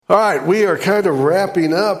All right, we are kind of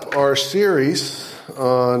wrapping up our series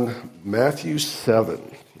on Matthew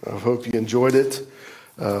 7. I hope you enjoyed it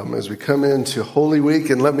as we come into Holy Week.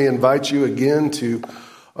 And let me invite you again to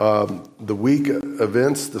the week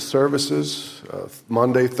events, the services,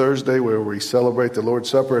 Monday, Thursday, where we celebrate the Lord's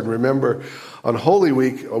Supper. And remember, on Holy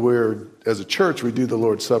Week, as a church, we do the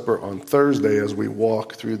Lord's Supper on Thursday as we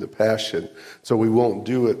walk through the Passion. So we won't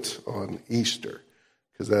do it on Easter,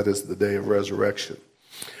 because that is the day of resurrection.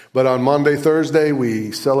 But on Monday, Thursday,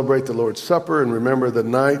 we celebrate the Lord's Supper and remember the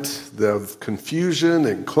night of confusion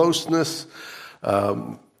and closeness.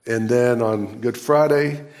 And then on Good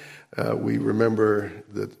Friday, we remember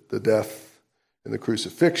the death and the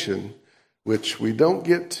crucifixion, which we don't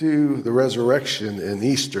get to the resurrection in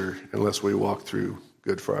Easter unless we walk through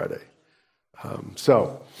Good Friday.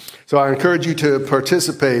 So I encourage you to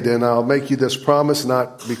participate, and I'll make you this promise,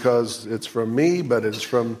 not because it's from me, but it's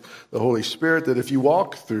from the Holy Spirit, that if you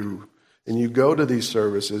walk through and you go to these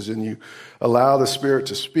services and you allow the Spirit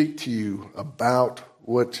to speak to you about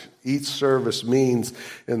what each service means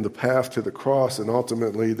in the path to the cross and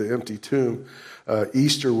ultimately the empty tomb,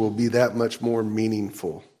 Easter will be that much more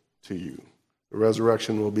meaningful to you. The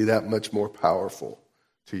resurrection will be that much more powerful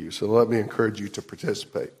to you. So let me encourage you to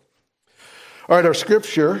participate. All right, our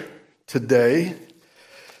scripture today,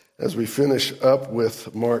 as we finish up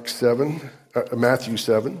with Matthew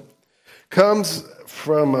 7, comes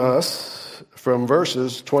from us from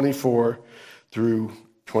verses 24 through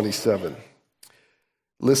 27.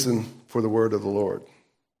 Listen for the word of the Lord.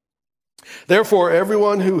 Therefore,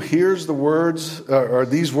 everyone who hears the words, or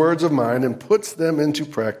these words of mine, and puts them into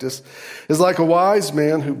practice, is like a wise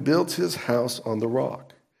man who built his house on the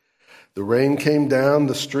rock. The rain came down,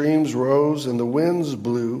 the streams rose, and the winds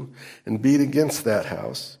blew and beat against that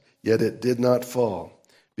house, yet it did not fall,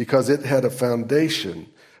 because it had its foundation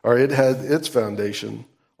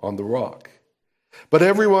on the rock. But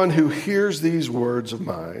everyone who hears these words of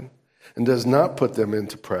mine and does not put them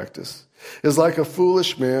into practice is like a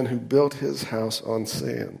foolish man who built his house on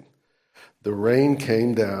sand. The rain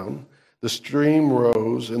came down, the stream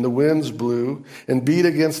rose, and the winds blew and beat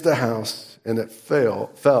against the house, and it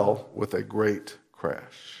fell with a great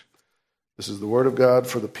crash. This is the word of God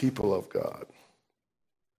for the people of God.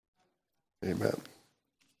 Amen.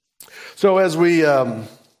 So as we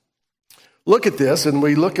look at this, and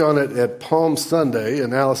we look on it at Palm Sunday,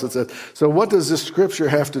 and Allison said, so what does this scripture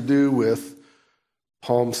have to do with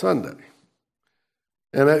Palm Sunday?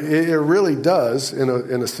 And it really does, in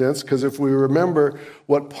a sense, because if we remember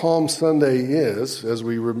what Palm Sunday is, as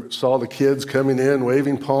we saw the kids coming in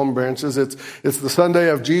waving palm branches, it's the Sunday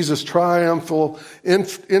of Jesus' triumphal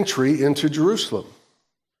entry into Jerusalem.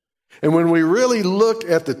 And when we really look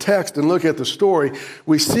at the text and look at the story,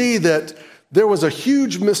 we see that there was a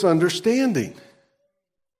huge misunderstanding.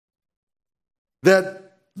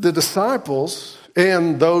 That the disciples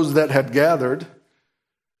and those that had gathered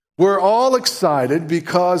were all excited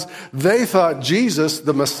because they thought Jesus,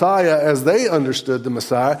 the Messiah, as they understood the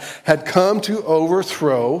Messiah, had come to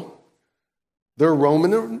overthrow their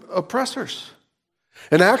Roman oppressors.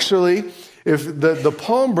 And actually, if the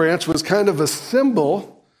palm branch was kind of a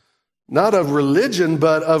symbol, not of religion,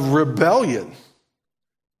 but of rebellion.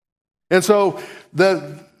 And so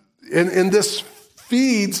and this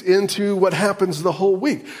feeds into what happens the whole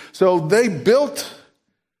week. So they built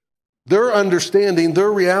their understanding,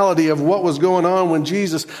 their reality of what was going on when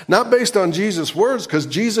Jesus, not based on Jesus' words, because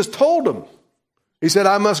Jesus told them. He said,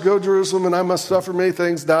 I must go to Jerusalem and I must suffer many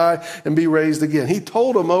things, die, and be raised again. He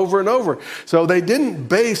told them over and over. So they didn't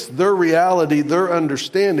base their reality, their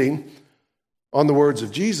understanding on the words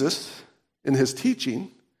of Jesus in his teaching.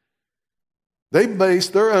 They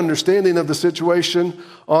based their understanding of the situation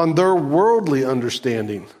on their worldly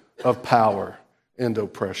understanding of power and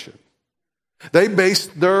oppression. They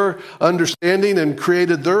based their understanding and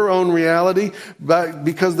created their own reality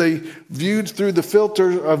because they viewed through the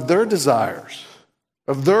filter of their desires,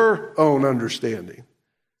 of their own understanding.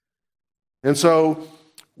 And so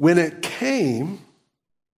when it came,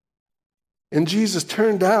 and Jesus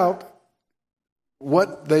turned out,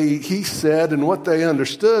 what he said and what they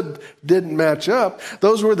understood didn't match up,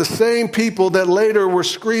 those were the same people that later were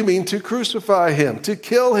screaming to crucify him, to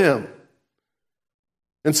kill him.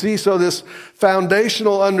 And see, so this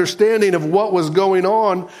foundational understanding of what was going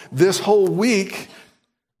on this whole week,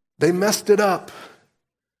 they messed it up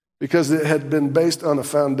because it had been based on a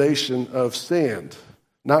foundation of sand,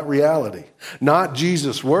 not reality, not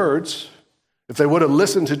Jesus' words. If they would have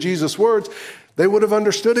listened to Jesus' words, they would have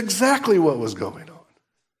understood exactly what was going on.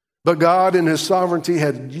 But God in his sovereignty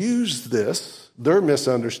had used this, their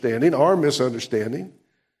misunderstanding, our misunderstanding,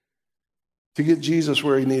 to get Jesus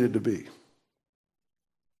where he needed to be.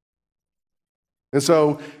 And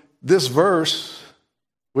so this verse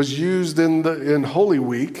was used in Holy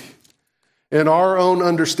Week, and our own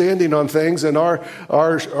understanding on things and our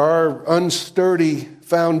unsturdy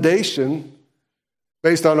foundation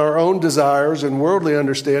based on our own desires and worldly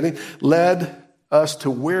understanding led us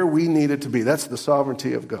to where we needed to be. That's the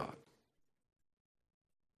sovereignty of God.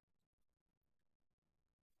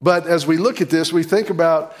 But as we look at this, we think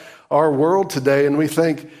about our world today and we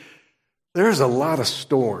think there's a lot of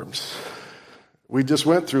storms. We just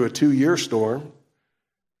went through a 2-year storm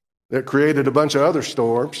that created a bunch of other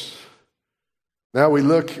storms. Now we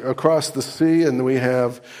look across the sea and we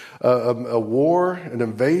have a war, an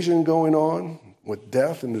invasion going on with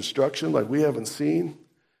death and destruction like we haven't seen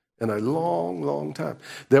in a long, long time,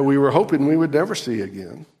 that we were hoping we would never see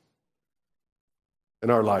again in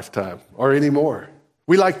our lifetime or anymore.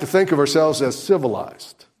 We like to think of ourselves as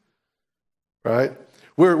civilized, right?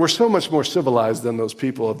 We're so much more civilized than those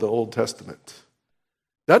people of the Old Testament.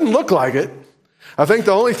 Doesn't look like it. I think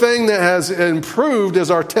the only thing that has improved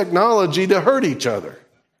is our technology to hurt each other,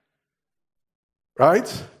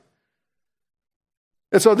 right?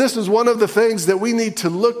 And so this is one of the things that we need to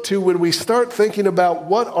look to when we start thinking about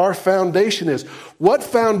what our foundation is. What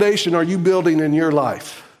foundation are you building in your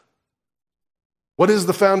life? What is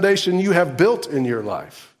the foundation you have built in your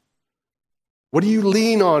life? What do you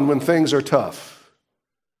lean on when things are tough?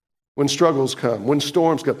 When struggles come, when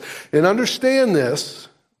storms come? And understand this.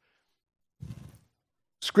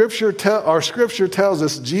 Our scripture tells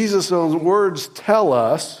us, Jesus' own words tell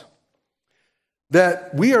us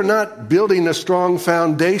that we are not building a strong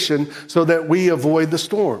foundation so that we avoid the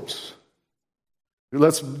storms.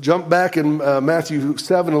 Let's jump back in Matthew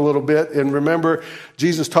 7 a little bit and remember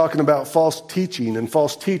Jesus talking about false teaching and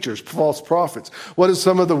false teachers, false prophets. What is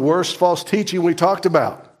some of the worst false teaching we talked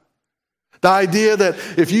about? The idea that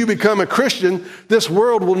if you become a Christian, this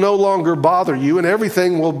world will no longer bother you and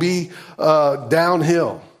everything will be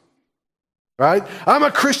downhill. Right? I'm a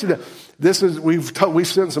Christian. We've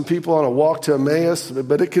sent some people on a walk to Emmaus,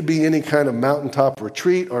 but it could be any kind of mountaintop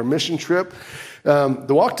retreat or mission trip. The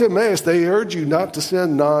walk to Emmaus, they urge you not to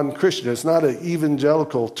send non-Christians. It's not an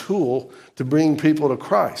evangelical tool to bring people to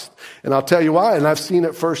Christ. And I'll tell you why, and I've seen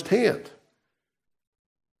it firsthand.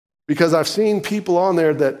 Because I've seen people on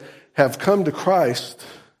there that have come to Christ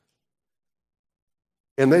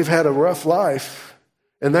and they've had a rough life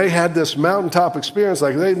and they had this mountaintop experience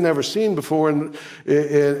like they'd never seen before in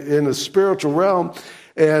the spiritual realm,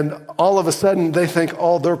 and all of a sudden they think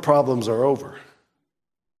all their problems are over.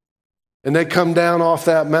 And they come down off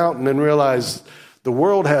that mountain and realize the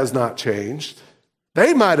world has not changed.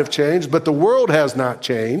 They might have changed, but the world has not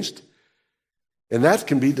changed. And that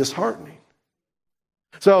can be disheartening.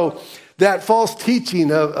 So that false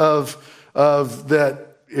teaching of that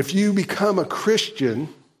if you become a Christian,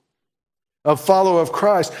 a follower of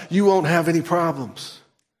Christ, you won't have any problems.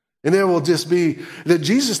 And it will just be that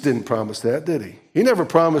Jesus didn't promise that, did he? He never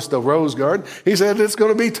promised a rose garden. He said it's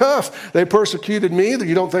going to be tough. They persecuted me.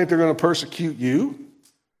 You don't think they're going to persecute you?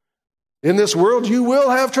 In this world, you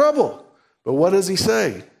will have trouble. But what does he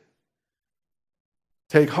say?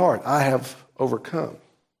 Take heart. I have overcome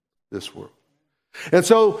this world. And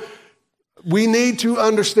so we need to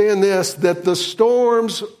understand this, that the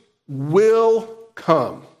storms will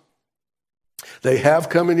come. They have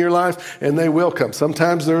come in your life, and they will come.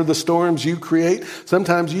 Sometimes they're the storms you create.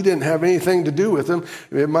 Sometimes you didn't have anything to do with them.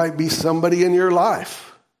 It might be somebody in your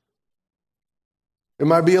life. It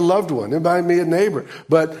might be a loved one. It might be a neighbor.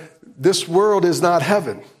 But this world is not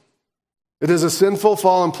heaven. It is a sinful,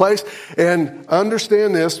 fallen place. And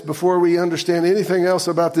understand this before we understand anything else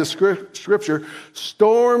about this scripture.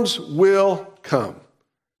 Storms will come.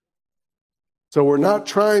 So we're not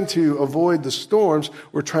trying to avoid the storms.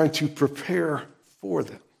 We're trying to prepare for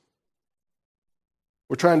them.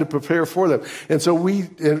 We're trying to prepare for them. And so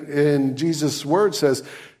in Jesus' word says,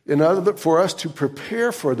 for us to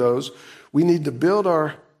prepare for those, we need to build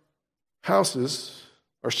our houses,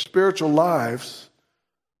 our spiritual lives,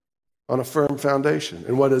 on a firm foundation.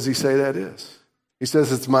 And what does he say that is? He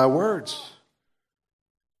says, it's my words.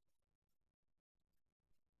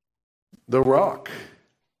 The rock.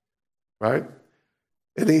 Right?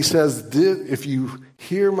 And he says, if you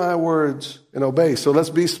hear my words and obey. So let's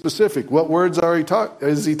be specific. What words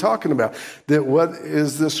is he talking about? What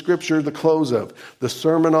is the scripture the close of? The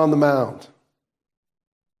Sermon on the Mount.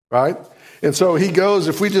 Right? And so he goes,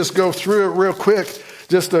 if we just go through it real quick,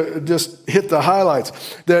 just hit the highlights,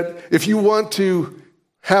 that if you want to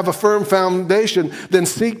have a firm foundation, then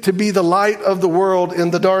seek to be the light of the world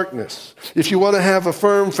in the darkness. If you want to have a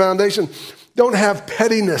firm foundation, Don't have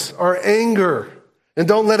pettiness or anger, and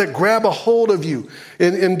don't let it grab a hold of you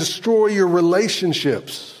and destroy your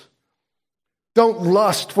relationships. Don't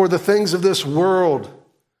lust for the things of this world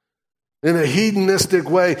in a hedonistic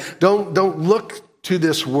way. Don't look to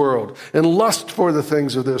this world and lust for the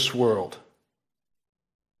things of this world.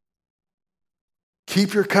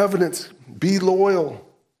 Keep your covenants. Be loyal.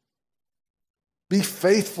 Be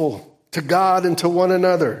faithful to God and to one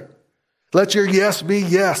another. Let your yes be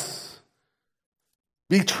yes.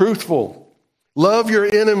 Be truthful. Love your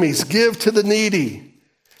enemies. Give to the needy.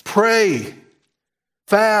 Pray.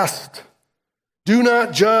 Fast. Do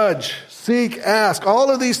not judge. Seek, ask. All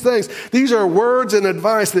of these things. These are words and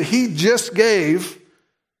advice that he just gave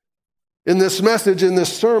in this message, in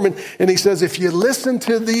this sermon. And he says, if you listen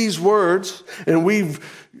to these words, and we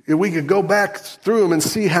could go back through them and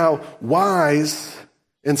see how wise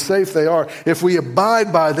and safe they are. If we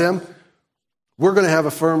abide by them, we're going to have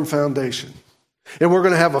a firm foundation. And we're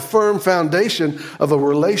going to have a firm foundation of a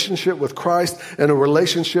relationship with Christ and a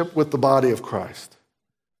relationship with the body of Christ.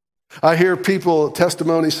 I hear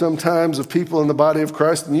testimonies sometimes of people in the body of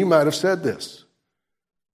Christ, and you might have said this.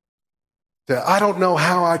 That I don't know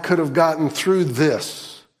how I could have gotten through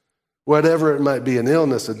this, whatever it might be, an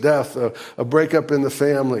illness, a death, a breakup in the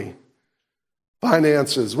family,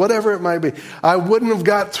 finances, whatever it might be. I wouldn't have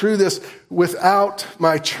got through this without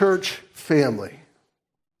my church family.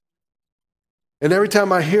 And every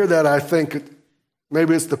time I hear that, I think,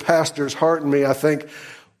 maybe it's the pastor's heart in me, I think,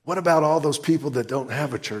 what about all those people that don't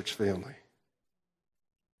have a church family,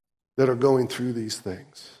 that are going through these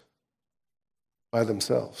things by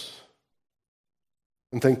themselves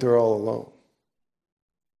and think they're all alone?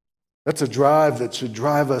 That's a drive that should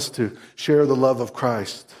drive us to share the love of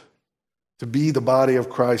Christ, to be the body of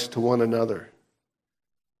Christ to one another.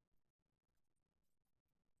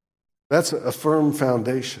 That's a firm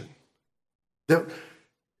foundation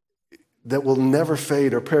that will never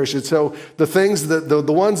fade or perish. And so the things the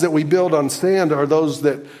ones that we build on sand are those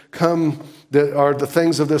that are the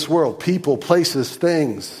things of this world, people, places,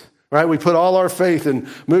 things. Right? We put all our faith in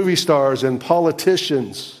movie stars and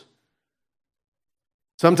politicians.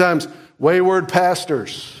 Sometimes wayward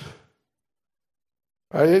pastors.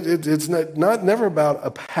 Right? It's never about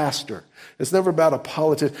a pastor. It's never about a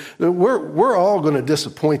politician. We're all going to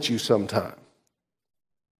disappoint you sometime.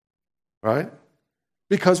 Right?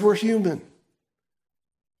 Because we're human.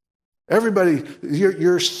 Everybody,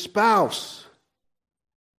 your spouse.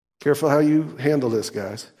 Careful how you handle this,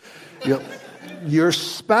 guys. Your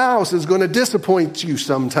spouse is going to disappoint you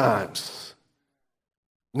sometimes.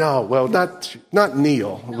 No, well, not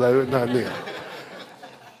Neil. Not Neil.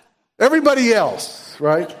 Everybody else,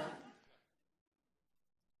 right?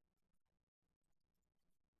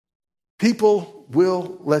 People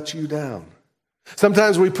will let you down.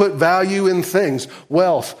 Sometimes we put value in things,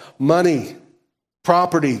 wealth, money,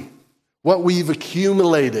 property, what we've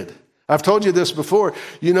accumulated. I've told you this before.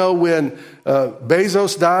 You know, when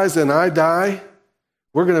Bezos dies and I die,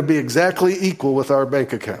 we're going to be exactly equal with our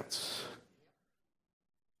bank accounts.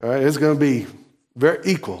 All right, it's going to be very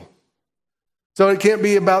equal. So it can't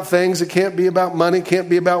be about things. It can't be about money. It can't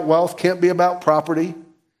be about wealth. Can't be about property.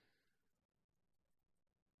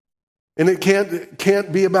 And it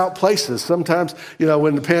can't be about places. Sometimes,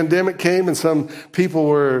 when the pandemic came and some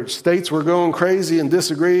states were going crazy and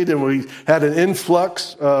disagreed, and we had an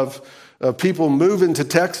influx of people moving to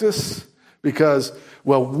Texas because,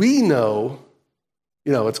 well, we know,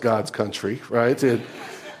 it's God's country, right?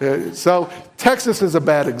 So Texas is a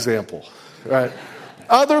bad example, right?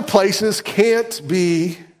 Other places can't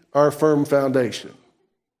be our firm foundation.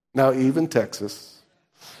 Now, even Texas.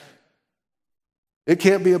 It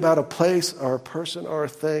can't be about a place or a person or a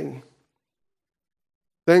thing.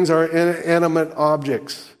 Things are inanimate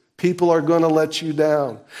objects. People are going to let you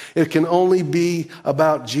down. It can only be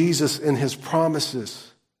about Jesus and his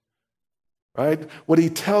promises. Right? What he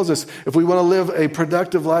tells us, if we want to live a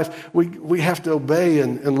productive life, we have to obey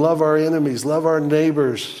and love our enemies, love our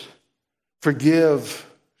neighbors, forgive,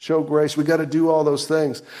 show grace. We got to do all those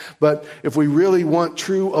things. But if we really want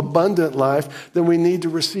true abundant life, then we need to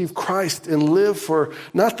receive Christ and live for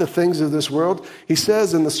not the things of this world. He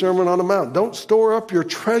says in the Sermon on the Mount, don't store up your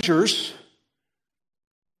treasures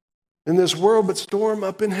in this world, but store them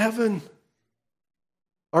up in heaven.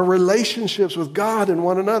 Our relationships with God and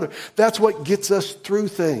one another. That's what gets us through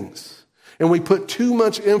things. And we put too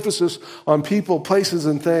much emphasis on people, places,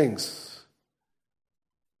 and things.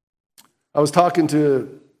 I was talking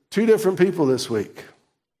to 2 different people this week.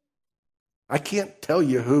 I can't tell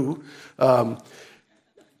you who, because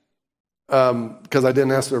I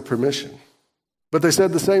didn't ask their permission. But they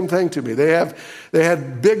said the same thing to me. They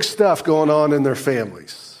had big stuff going on in their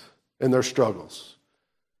families, in their struggles.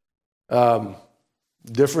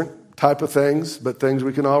 Different type of things, but things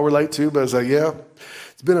we can all relate to. But I was like, yeah,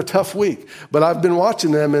 it's been a tough week. But I've been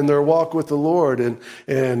watching them in their walk with the Lord.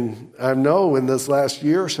 And I know in this last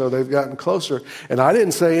year or so, they've gotten closer. And I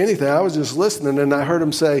didn't say anything. I was just listening. And I heard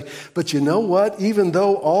them say, but you know what? Even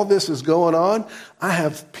though all this is going on, I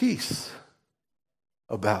have peace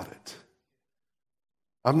about it.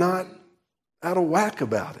 I'm not out of whack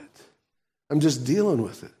about it. I'm just dealing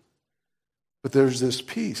with it. But there's this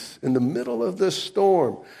peace in the middle of this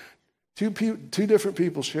storm. Two different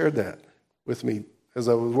people shared that with me as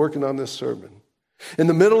I was working on this sermon. In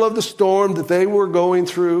the middle of the storm that they were going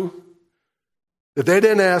through, that they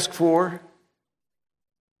didn't ask for,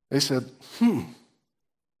 they said, I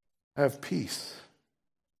have peace.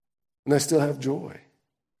 And I still have joy.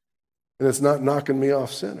 And it's not knocking me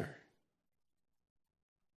off center.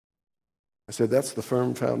 I said, that's the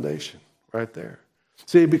firm foundation right there.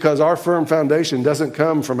 See, because our firm foundation doesn't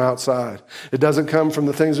come from outside. It doesn't come from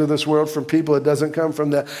the things of this world, from people. It doesn't come from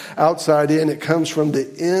the outside in. It comes from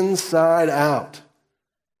the inside out.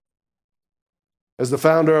 As the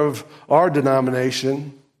founder of our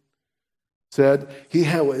denomination said, he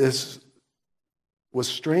was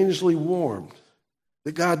strangely warmed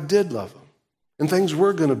that God did love him and things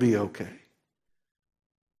were going to be okay.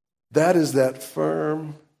 That is that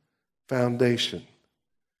firm foundation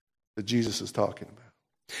that Jesus is talking about.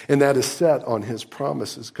 And that is set on his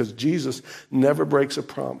promises, because Jesus never breaks a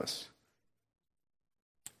promise.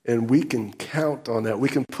 And we can count on that. We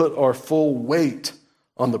can put our full weight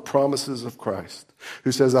on the promises of Christ,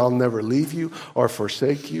 who says, I'll never leave you or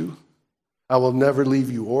forsake you. I will never leave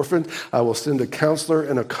you orphaned. I will send a counselor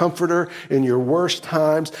and a comforter in your worst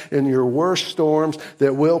times, in your worst storms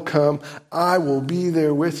that will come. I will be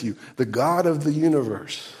there with you. The God of the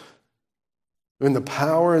universe, in the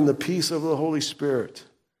power and the peace of the Holy Spirit,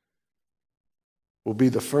 will be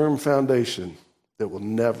the firm foundation that will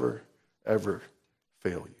never, ever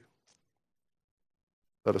fail you.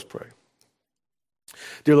 Let us pray.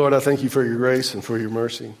 Dear Lord, I thank you for your grace and for your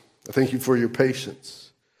mercy. I thank you for your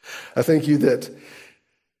patience. I thank you that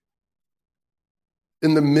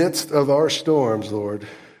in the midst of our storms, Lord,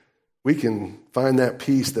 we can find that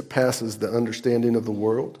peace that passes the understanding of the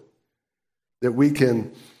world, that we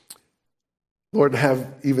can, Lord, have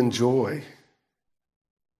even joy,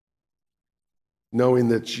 knowing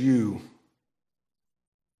that you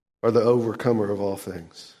are the overcomer of all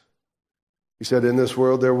things. You said, in this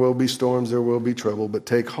world there will be storms, there will be trouble, but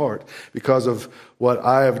take heart. Because of what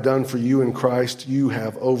I have done for you in Christ, you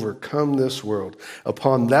have overcome this world.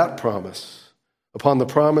 Upon that promise, upon the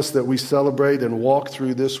promise that we celebrate and walk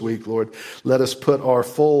through this week, Lord, let us put our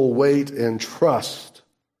full weight and trust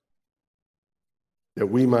that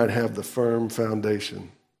we might have the firm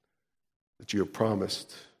foundation that you have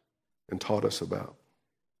promised and taught us about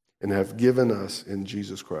and have given us in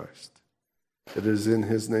Jesus Christ. It is in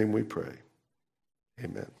his name we pray.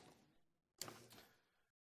 Amen.